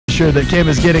sure that Kim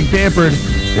is getting pampered.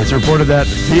 It's reported that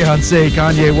fiancé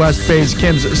Kanye West pays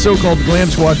Kim's so-called glam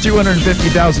squad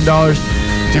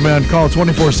 $250,000 to be on call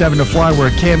 24/7 to fly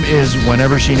where Kim is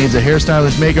whenever she needs a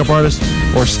hairstylist, makeup artist,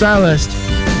 or stylist.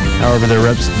 However, their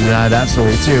reps deny that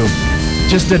story too.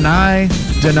 Just deny.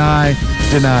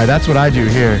 That's what I do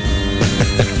here.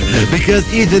 Because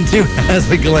Ethan, too, has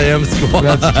a glam squad.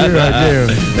 That's true, I do.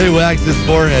 They wax his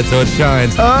forehead so it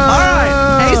shines. All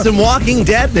right. Hey, some Walking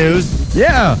Dead news.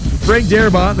 Yeah. Frank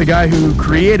Darabont, the guy who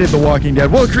created The Walking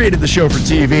Dead, created the show for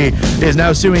TV, is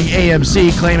now suing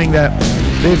AMC, claiming that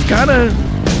they've kind of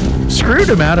screwed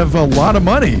him out of a lot of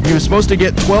money. He was supposed to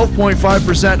get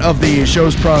 12.5% of the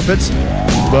show's profits,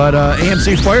 but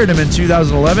AMC fired him in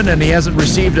 2011, and he hasn't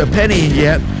received a penny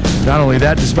yet. Not only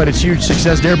that, despite its huge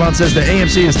success, Darabont says that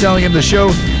AMC is telling him the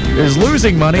show is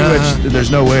losing money, which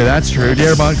there's no way that's true.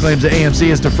 Darabont claims that AMC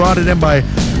has defrauded him by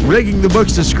rigging the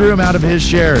books to screw him out of his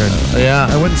share. Yeah.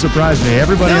 That wouldn't surprise me.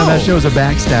 Everybody on that show is a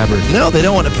backstabber. No, they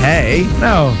don't want to pay.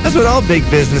 No. That's what all big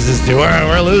businesses do.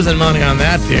 We're losing money on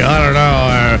that deal. I don't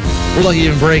know. We're lucky to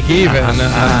even break even.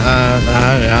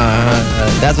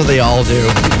 That's what they all do.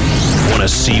 Want to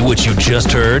see what you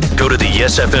just heard? Go to the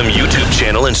Yes FM YouTube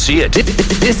channel and see it.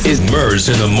 This is Murs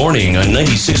in the Morning on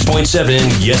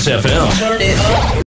 96.7 Yes FM. Turn it up.